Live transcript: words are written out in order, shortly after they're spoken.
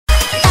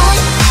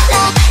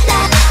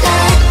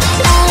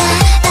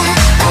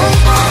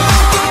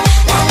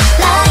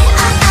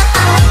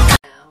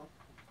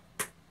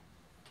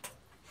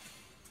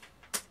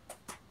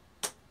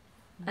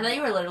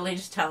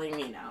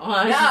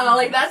No,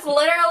 like that's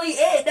literally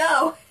it.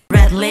 No.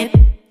 Red lip,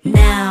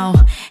 no.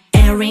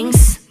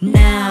 Earrings,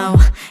 no.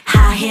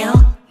 High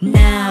heel,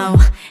 no.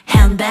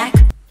 Handbag.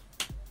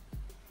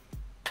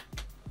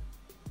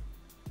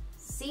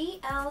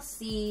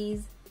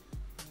 CLC's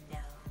No.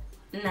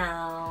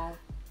 No.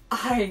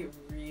 I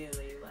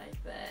really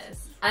like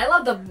this. I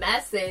love the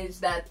message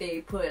that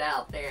they put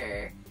out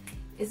there.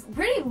 It's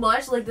pretty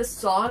much like the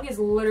song is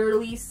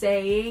literally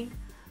saying,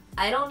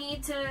 I don't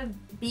need to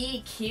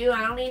be cute,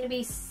 I don't need to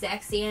be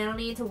sexy, I don't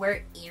need to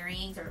wear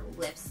earrings or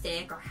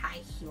lipstick or high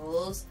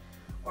heels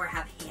or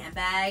have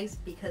handbags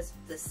because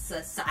the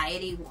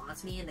society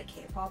wants me in the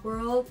K-pop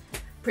world.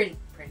 Pretty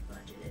much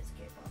it is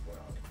K-pop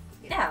world.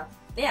 Yeah.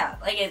 Yeah,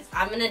 like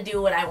I'm gonna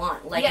do what I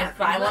want. Like yeah,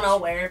 if I want to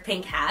wear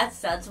pink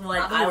hats, that's what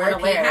I want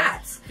to wear.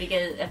 Hats.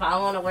 Because if I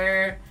want to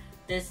wear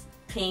this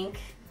pink,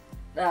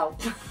 well,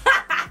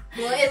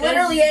 it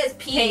literally is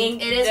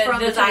pink. It is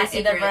from the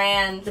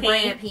brand. The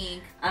brand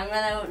Pink. I'm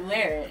gonna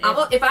wear it.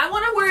 If I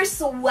want to wear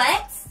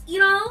sweats, you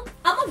know,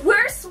 I'm gonna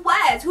wear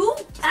sweats.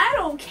 I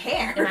don't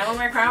care. If I want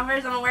to wear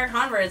Converse, I'm gonna wear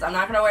Converse. I'm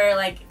not gonna wear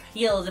like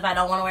heels if I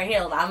don't want to wear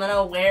heels. I'm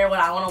gonna wear what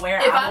I want to wear.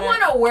 If I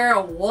want to wear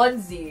a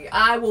onesie,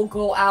 I will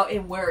go out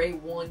and wear a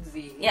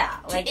onesie. Yeah,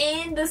 like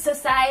in the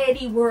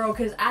society world,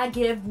 because I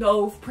give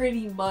no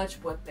pretty much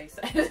what they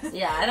say.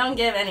 Yeah, I don't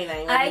give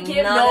anything. Like, I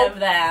give none of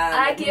that.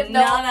 I give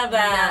none of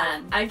that.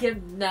 None. I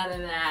give none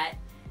of that.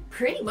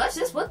 Pretty much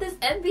that's what this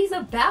MV's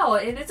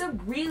about, and it's a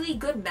really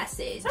good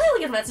message. It's a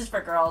really good message for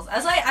girls. I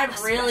was like, I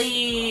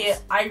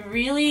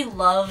really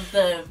love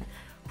the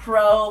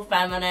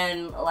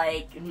pro-feminine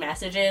like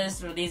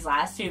messages for these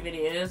last two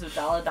videos with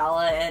Dalla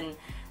Dalla and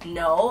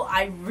No.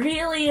 I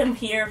really am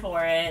here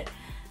for it,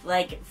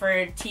 like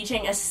for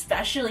teaching,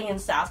 especially in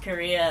South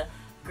Korea,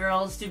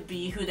 girls to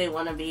be who they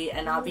want to be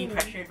and not be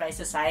pressured by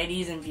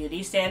societies and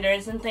beauty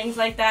standards and things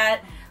like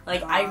that.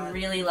 Like I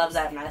really love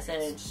that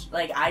message.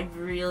 Like I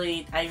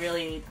think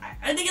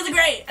it's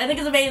great. I think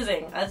it's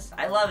amazing.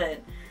 I love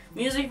it.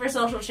 Music for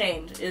social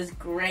change is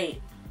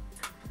great.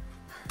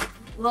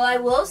 What I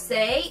will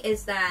say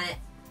is that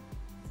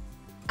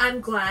I'm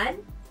glad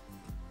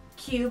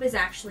Cube is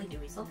actually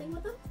doing something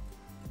with them.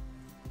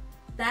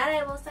 That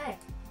I will say.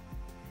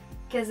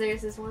 Because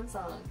there's this one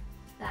song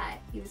that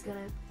he was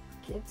gonna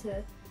give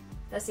to,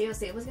 that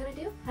CLC was gonna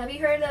do. Have you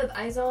heard of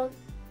iZone?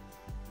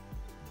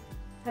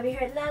 Have you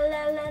heard La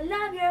La La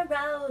Love Your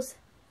Rose?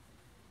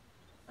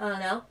 Oh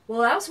no?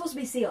 Well, that was supposed to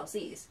be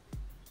CLC's.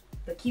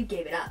 But Cube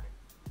gave it up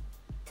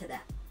to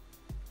them.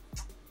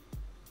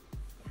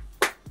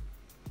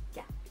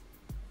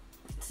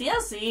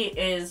 CLC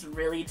is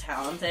really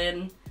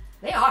talented.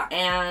 They are.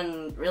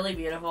 And really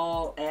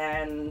beautiful,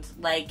 and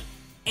like,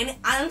 and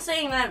I'm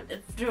saying that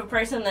to a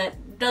person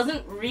that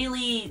doesn't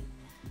really,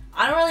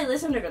 I don't really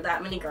listen to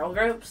that many girl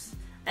groups,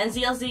 and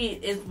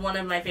CLC is one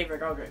of my favorite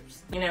girl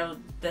groups. You know,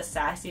 the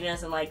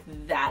sassiness and like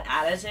that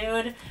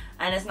attitude,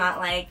 and it's not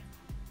like,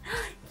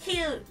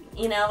 cute,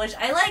 you know, which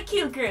I like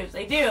cute groups,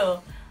 I do.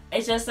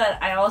 It's just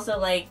that I also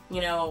like,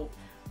 you know,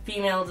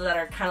 females that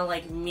are kind of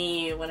like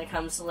me when it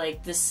comes to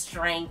like the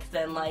strength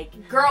and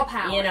like girl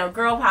power, you know,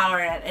 girl power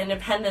and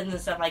independence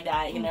and stuff like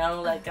that, you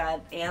know, like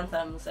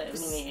anthems that we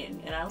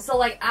need, you know. So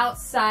like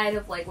outside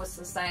of like what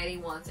society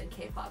wants in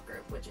K-pop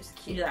group, which is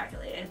cute.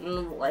 Exactly,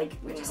 and like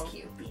which is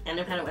cute. Be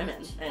independent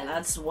women, and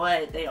that's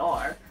what they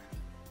are.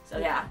 So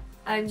yeah,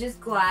 I'm just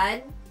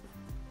glad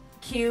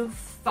Q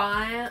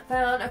found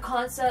a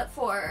concept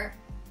for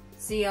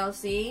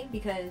CLC,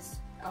 because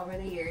over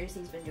the years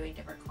he's been doing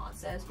different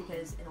concepts,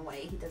 because in a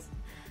way he doesn't,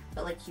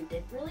 but like Q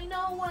didn't really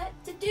know what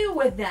to do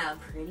with them,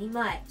 pretty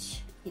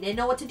much. He didn't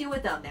know what to do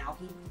with them. Now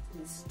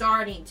he's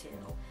starting to.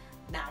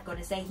 Not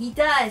gonna say he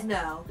does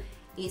know.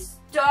 He's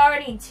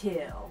starting to.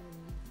 Yeah.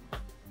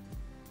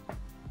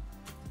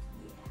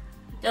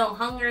 So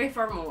hungry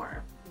for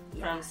more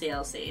from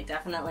CLC.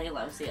 Definitely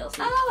love CLC.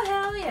 Oh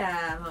hell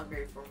yeah, I'm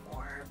hungry for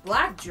more.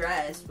 Black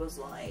Dress was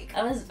like,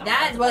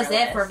 that was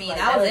it for me. Like,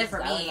 that was it for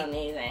me. That was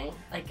amazing.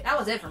 Like that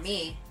was it for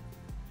me.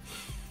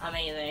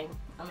 Amazing.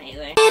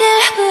 Amazing.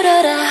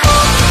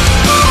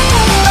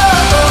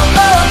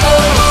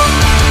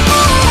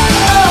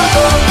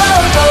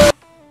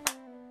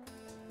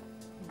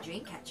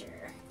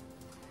 Dreamcatcher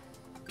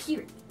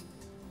Piri.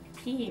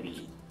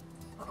 Piri.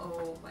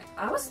 Oh my,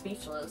 I was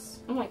speechless.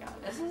 Oh my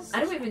god, this is... I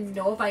don't even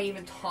know if I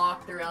even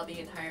talked throughout the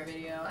entire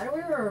video. I don't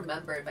even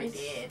remember if I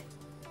did.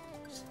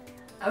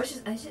 I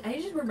just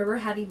remember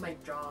having my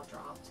jaw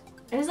dropped.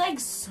 It was like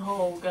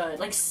so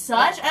good. Like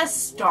such a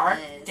stark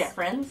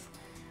difference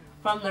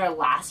from their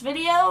last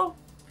video.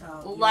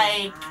 Oh,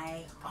 like,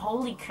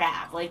 holy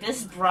crap. Like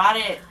this brought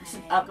it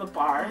up a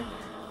bar.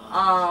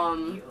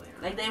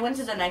 Like they went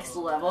to the next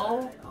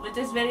level with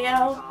this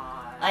video.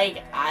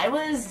 Like I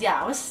was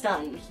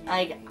stunned.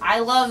 Like I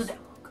loved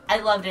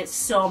it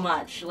so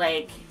much.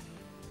 Like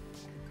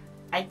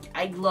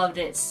I loved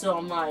it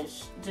so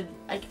much.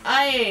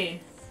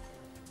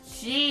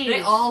 Jeez.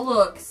 They all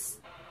look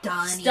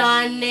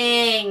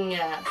stunning.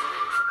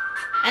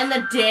 And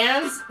the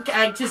dance,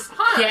 I just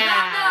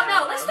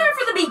No. Let's start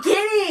from the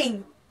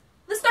beginning.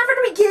 Let's start from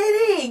the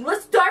beginning.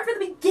 Let's start from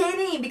the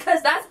beginning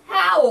because that's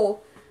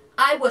how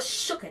I was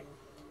shooken.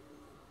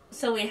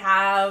 So we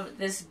have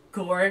this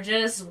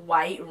gorgeous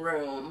white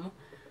room,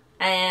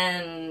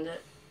 and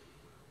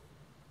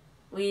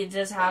we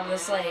just have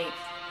this like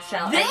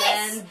shell. This!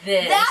 And then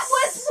this. That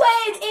was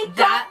when it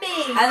got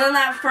me. And then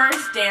that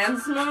first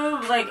dance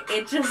move, like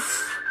it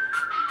just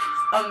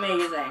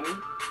amazing.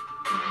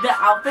 The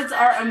outfits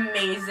are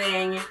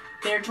amazing.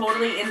 They're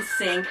totally in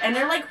sync, and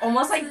they're like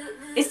almost like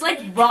it's like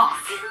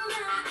rock.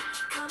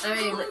 I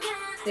mean, like,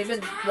 they've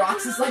been rock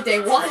since like day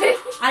one.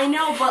 I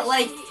know, but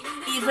like,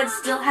 it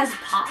still has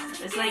pop.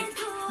 It's like,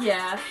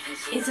 yeah,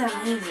 it's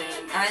amazing.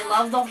 And I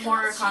love the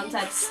horror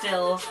concept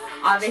still.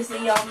 Obviously,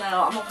 y'all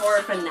know I'm a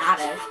horror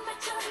fanatic,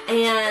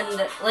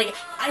 and like,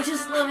 I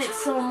just love it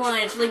so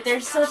much. Like,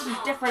 they're such a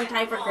different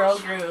type of girl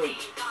group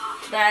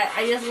that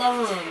I just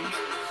love them.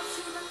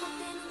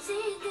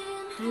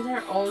 Do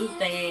their own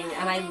thing,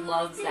 and I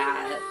love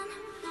that.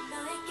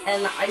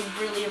 And I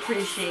really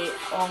appreciate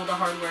all the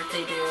hard work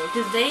they do,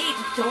 because they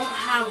don't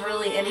have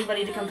really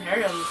anybody to compare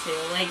them to.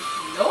 Like,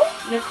 nope.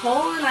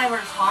 Nicole and I were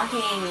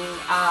talking,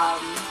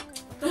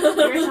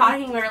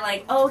 we were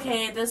like, oh,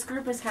 okay, this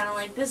group is kind of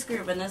like this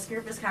group, and this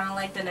group is kind of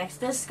like the next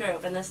this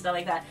group, and this stuff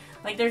like that.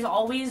 Like, there's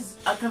always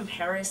a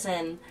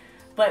comparison,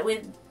 but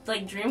with,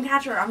 like,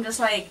 Dreamcatcher, I'm just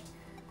like,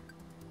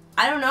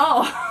 I don't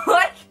know.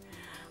 Like,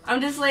 I'm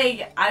just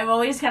like, I've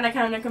always kind of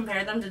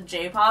compared them to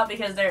J-pop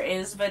because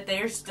but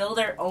they're still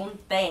their own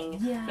thing.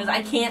 Yeah. Because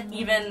I can't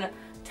even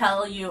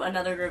tell you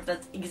another group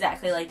that's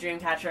exactly like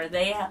Dreamcatcher.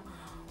 They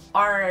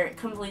are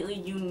completely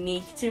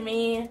unique to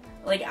me.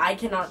 Like, I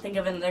cannot think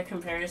of another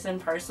comparison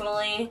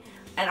personally,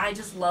 and I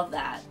just love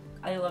that.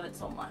 I love it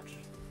so much.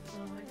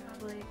 Oh my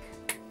god,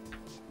 like,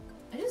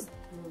 I just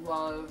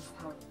love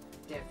how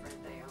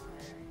different they are.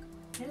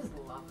 I just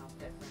love how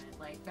different.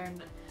 Like,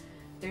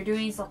 they're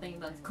doing something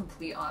that's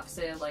complete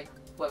opposite of, like,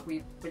 what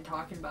we've been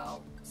talking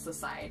about,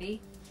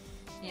 society.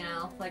 You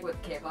know, like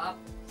with K-pop.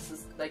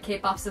 Like,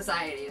 K-pop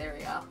society, there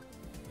we go.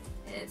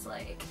 It's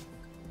like,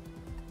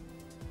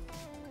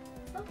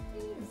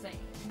 amazing.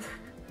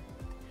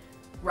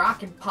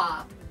 Rock and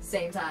pop,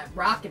 same time.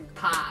 Rock and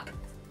pop.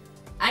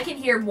 I can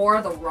hear more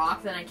of the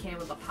rock than I can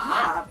with the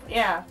pop.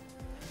 Yeah.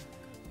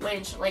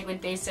 Which, like,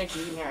 with Day 6,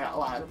 you can hear a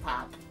lot of the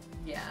pop.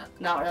 Yeah.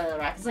 Not really the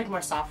rock. It's like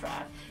more soft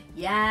rock.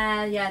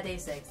 Yeah, Day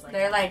 6. Like,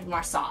 they're like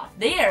more soft.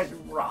 They are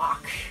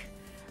rock.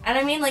 And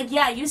I mean, like,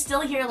 yeah, you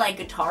still hear like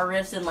guitar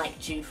riffs in like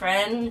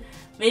G-Friend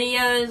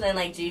videos and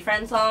like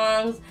G-Friend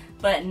songs,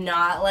 but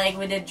not like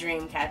with a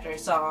Dreamcatcher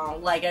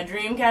song. Like a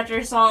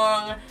Dreamcatcher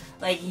song,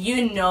 like,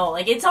 you know,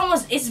 like it's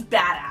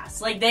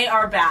badass. Like, they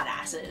are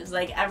badasses.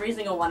 Like, every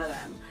single one of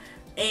them.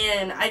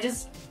 And I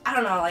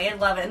don't know, like, I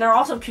love it. And they're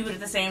also cute at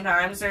the same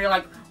time, so you're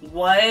like,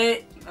 what?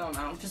 I don't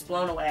know, just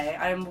blown away.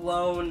 I'm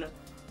blown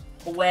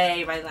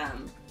away by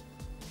them.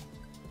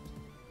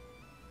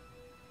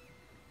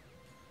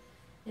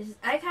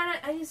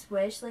 I just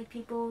wish, like,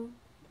 people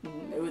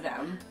knew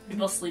them.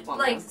 People sleep on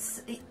like,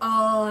 them.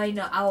 I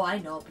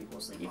know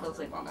people sleep People on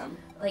sleep on them.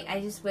 Like,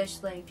 I just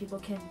wish, like, people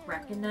can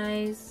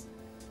recognize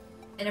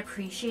and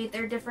appreciate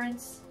their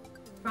difference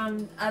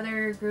from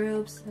other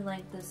groups and,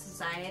 like, the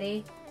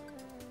society.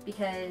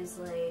 Because,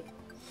 like,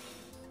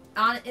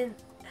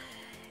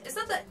 it's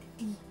not that,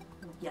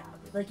 yeah,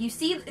 like, you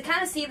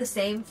kind of see the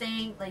same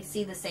thing, like,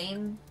 see the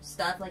same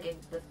stuff, like, in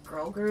the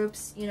girl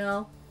groups, you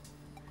know?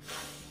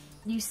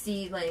 You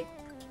see, like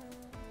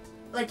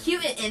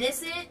cute and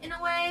innocent in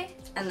a way.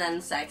 And then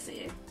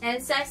sexy.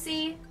 And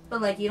sexy,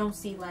 but, like, you don't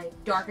see, like,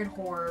 dark and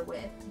horror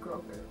with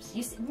girl groups.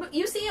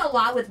 You see a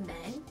lot with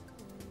men.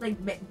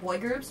 Like, boy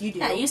groups, you do.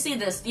 Yeah, you see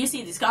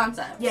these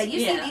concepts. Yeah, you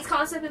see these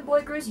concepts in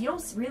boy groups. You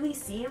don't really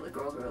see it with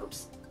girl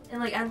groups. And,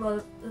 like, I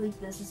love, like,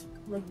 this is,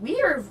 like,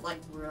 we are, like,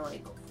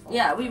 really full.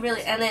 Yeah, we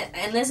really, and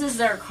this is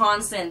their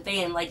constant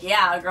theme. Like,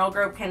 yeah, a girl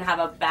group can have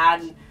a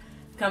bad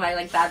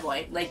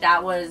boy. Like,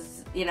 that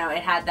was, you know, it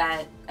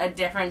had a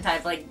different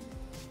type, like,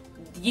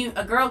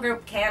 a girl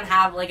group can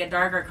have, like, a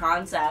darker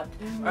concept,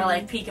 or,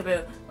 like,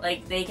 Peekaboo,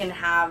 like, they can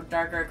have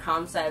darker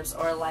concepts,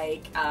 or,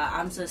 like,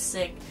 I'm So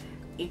Sick,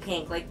 You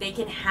Pink, like, they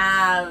can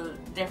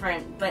have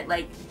different, but,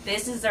 like,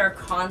 this is their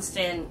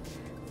constant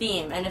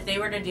theme, and if they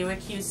were to do a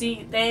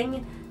QC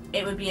thing,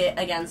 it would be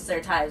against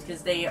their types,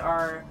 because they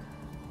are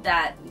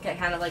that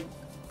kind of, like,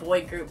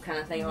 boy group kind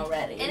of thing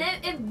already.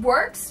 And it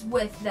works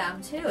with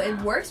them, too. It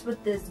works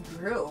with this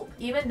group,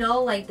 even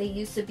though, like, they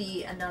used to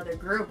be another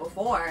group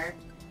before,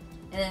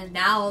 and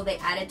now they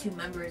added 2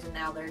 members, and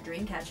now they're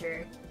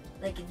Dreamcatcher.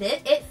 Like,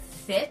 it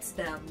fits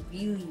them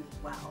really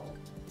well.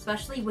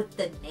 Especially with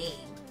the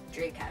name,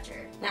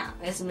 Dreamcatcher. Yeah,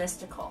 it's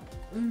mystical.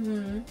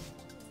 Mm-hmm.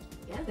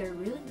 Yeah, they're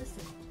really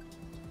mystical.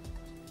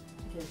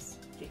 Because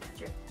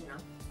Dreamcatcher, you know?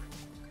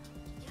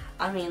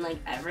 I mean, like,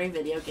 every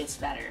video gets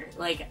better.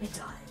 Like, It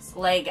does.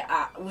 Like,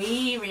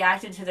 we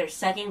reacted to their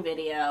second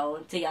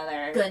video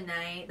together. Good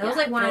night. That was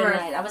like one of our...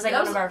 That was like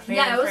one of our very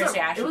first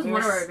reactions. It was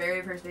one of our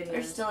very first videos.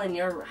 They're still in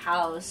your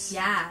house.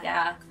 Yeah.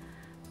 Yeah.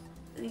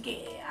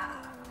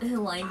 Yeah.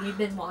 Like, we've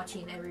been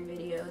watching every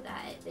video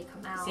that they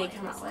come out. They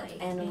come out it's with, like,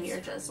 and we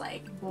it's are just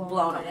like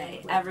blown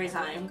away every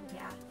time.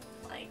 Yeah.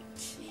 Like,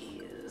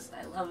 jeez,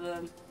 I love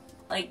them.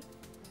 Like,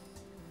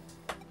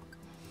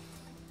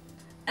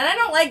 and I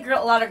don't like a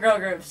lot of girl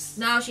groups.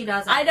 No, she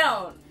doesn't. I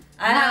don't.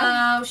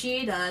 No,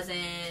 she doesn't.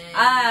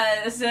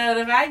 So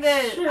the fact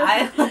that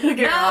I like a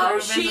girl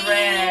group is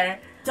rare.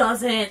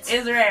 Doesn't.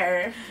 Is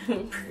rare.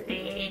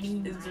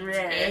 Pretty. It's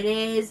rare. It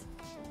is.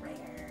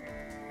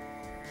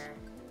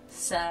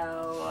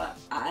 So,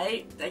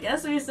 I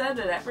guess we said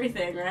it,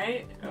 everything,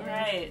 right?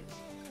 Alright.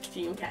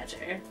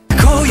 Dreamcatcher.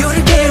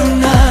 고요를 깨운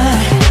날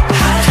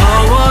더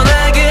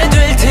원하게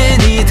될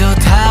테니 더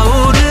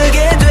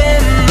타오르게 된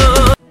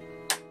너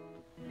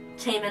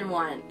Taemin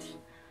Want.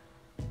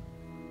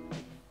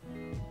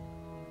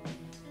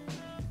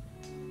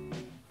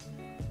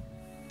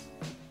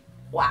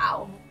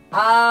 Wow.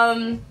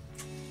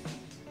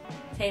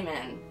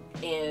 Taemin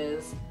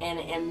is an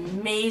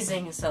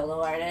amazing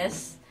solo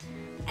artist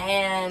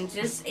and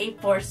just a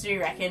force to be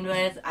reckoned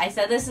with. I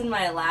said this in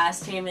my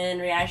last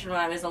Taemin reaction when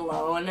I was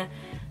alone,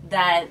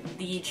 that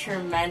the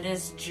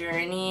tremendous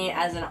journey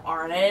as an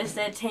artist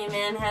that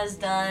Taemin has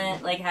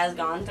done, like, has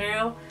gone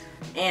through,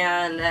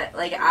 and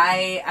like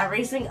I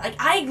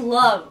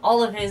love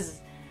all of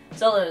his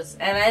solos,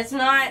 and it's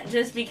not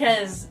just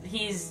because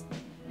he's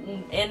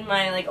in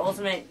my like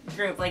ultimate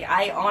group. Like,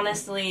 I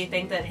honestly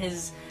think that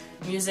his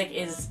music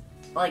is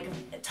like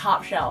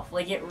top shelf.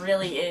 Like, it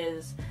really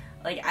is.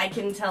 Like, I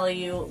can tell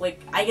you,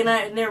 like,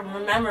 they're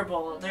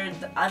memorable. They're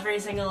every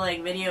single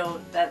like video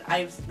that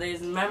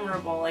is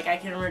memorable. Like, I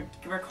can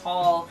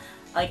recall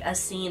like a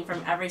scene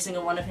from every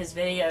single one of his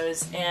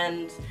videos,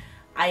 and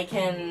I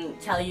can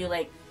tell you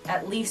like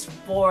at least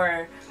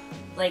 4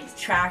 like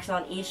tracks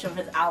on each of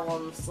his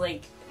albums.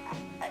 Like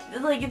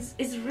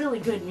it's really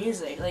good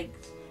music. Like,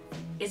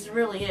 it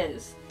really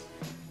is.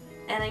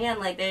 And again,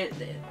 like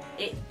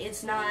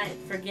it's not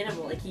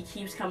forgettable. Like, he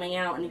keeps coming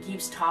out and he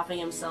keeps topping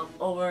himself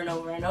over and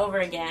over and over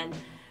again.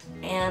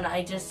 And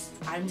I'm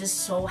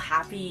just so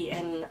happy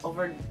and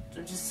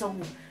just so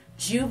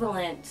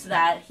jubilant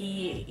that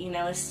he, you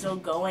know, is still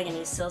going and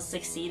he's still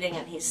succeeding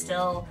and he's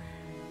still,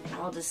 you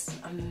know, this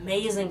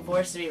amazing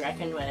force to be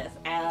reckoned with.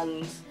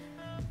 And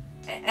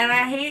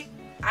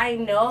I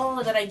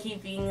know that I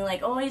keep being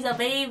like, oh, he's a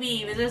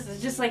baby, but this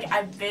is just like,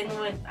 I've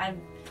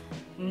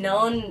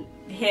known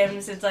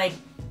him since, like,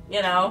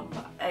 you know,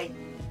 I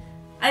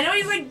know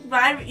he's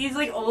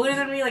like older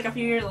than me, like a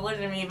few years older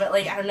than me, but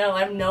like, I don't know,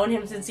 I've known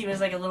him since he was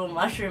like a little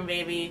mushroom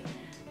baby,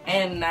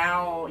 and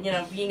now, you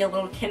know, being a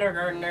little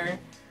kindergartner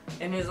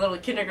in his little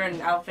kindergarten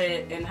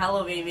outfit in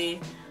Hello Baby,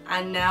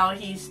 and now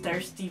he's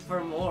thirsty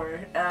for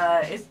more.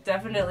 It's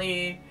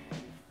definitely,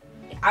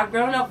 I've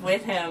grown up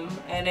with him,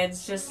 and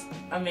it's just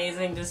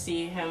amazing to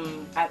see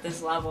him at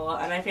this level,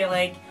 and I feel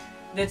like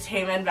the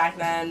Taemin back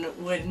then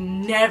would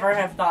never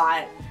have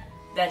thought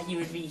that he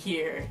would be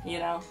here, you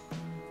know?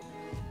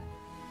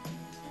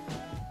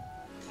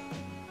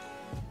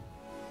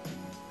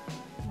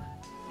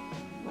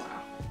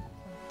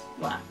 Wow.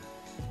 Wow.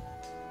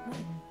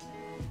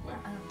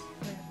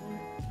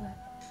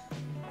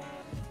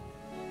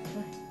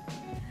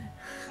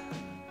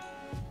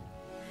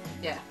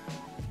 Yeah.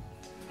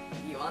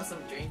 You want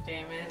some drink,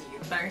 Taemin? You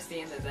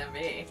thirsty in this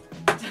MV?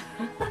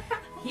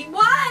 He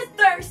was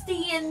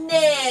thirsty in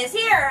this.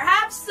 Here,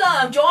 have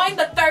some. Join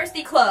the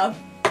thirsty club.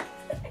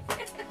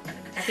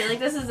 I feel like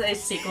this is a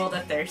sequel to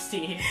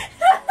Thirsty.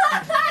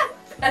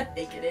 I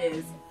think it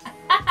is.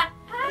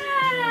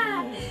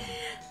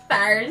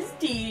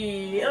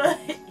 Thirsty.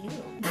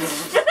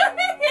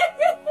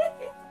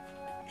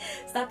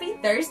 Stop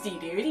being thirsty,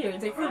 dude. Here,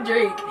 take a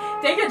drink.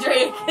 Take a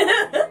drink.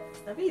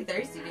 Stop being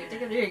thirsty, dude.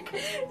 Take a drink.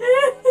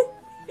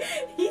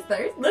 He's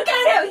thirsty. Look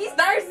at him. He's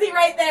thirsty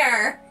right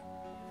there.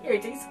 Here,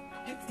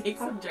 take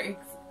some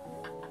drinks.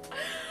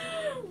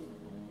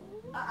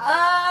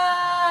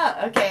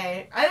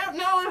 Okay. I don't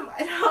know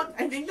if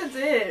I think that's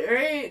it,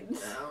 right?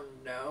 Oh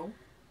no.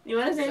 You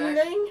want to say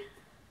anything?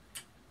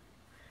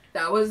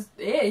 That was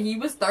it. He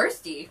was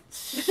thirsty.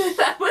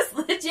 That was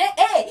legit.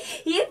 Hey,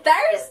 he's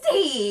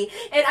thirsty.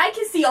 And I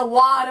can see a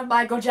lot of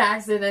Michael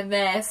Jackson in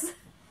this.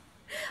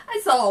 I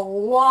saw a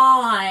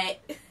lot.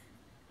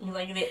 You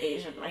like the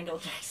Asian Michael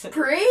Jackson.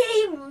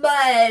 Pretty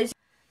much.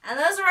 And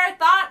those were our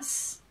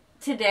thoughts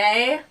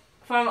today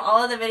from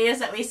all of the videos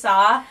that we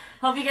saw.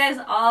 Hope you guys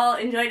all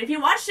enjoyed. If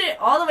you watched it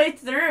all the way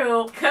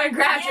through,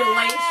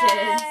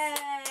 Congratulations.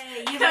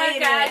 yay! You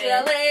made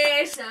it.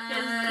 This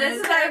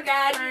is our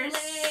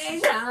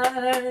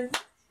Congratulations.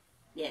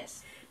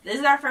 Yes. This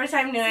is our first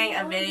time doing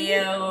a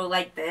video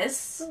like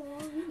this.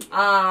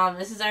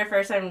 This is our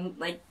first time,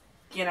 like,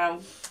 you know,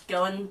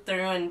 going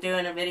through and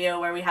doing a video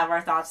where we have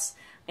our thoughts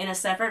in a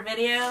separate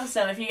video.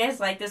 So if you guys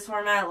like this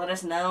format, let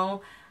us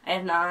know.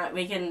 If not,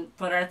 we can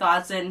put our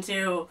thoughts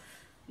into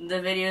the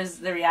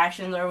videos, the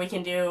reactions, or we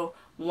can do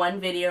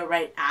one video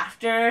right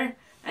after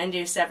and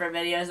do separate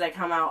videos that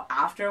come out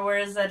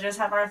afterwards that just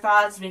have our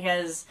thoughts,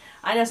 because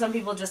I know some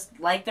people just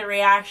like the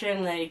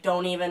reaction, they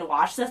don't even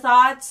watch the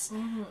thoughts,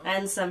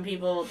 and some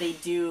people, they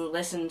do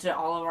listen to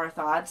all of our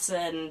thoughts,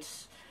 and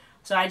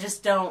so I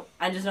just don't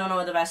know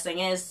what the best thing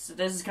is. So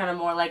this is kind of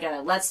more like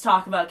a let's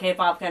talk about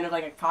K-pop, kind of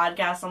like a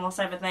podcast almost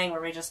type of thing, where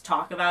we just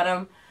talk about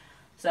them.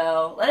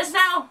 So let us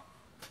know.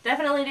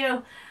 Definitely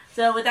do.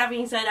 So with that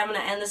being said, I'm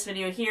going to end this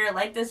video here.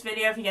 Like this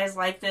video if you guys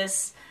like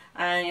this.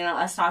 You know,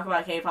 us talk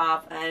about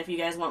K-pop. And if you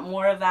guys want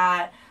more of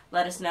that,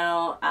 let us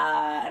know.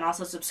 And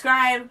also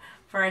subscribe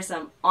for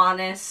some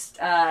honest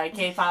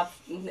K-pop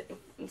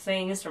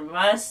things from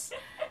us.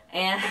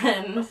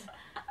 And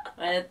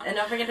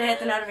don't forget to hit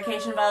the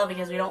notification bell,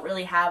 because we don't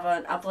really have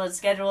an upload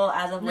schedule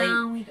as of late.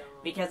 No, we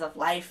don't. Because of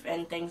life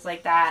and things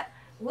like that.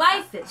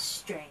 Life is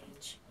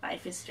strange.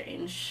 Life is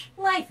strange.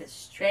 Life is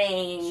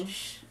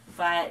strange.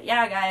 But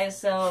yeah, guys,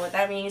 so with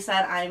that being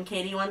said, I'm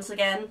Katy once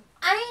again.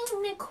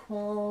 I'm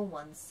Nicole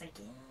once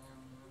again.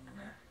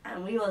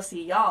 And we will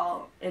see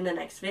y'all in the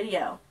next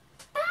video.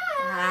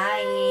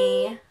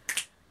 Bye.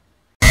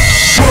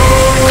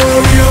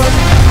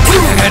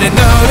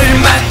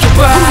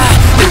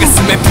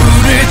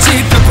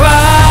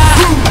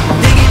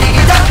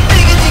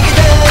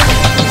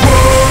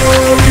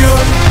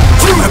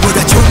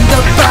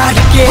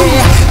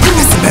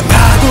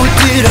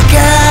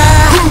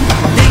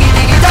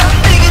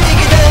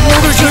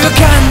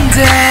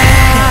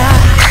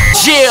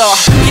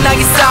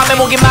 기나기 싸움에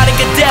목이 마른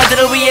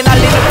그대들을 위해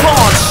날리는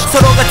펀치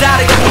서로가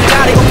다르고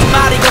가리고 그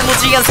말이고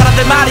무지한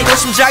사람들 말이고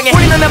심장에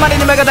우리는 내 말이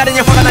네 말과 다르니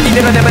화가 난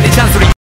이대로 내 말이 잔소리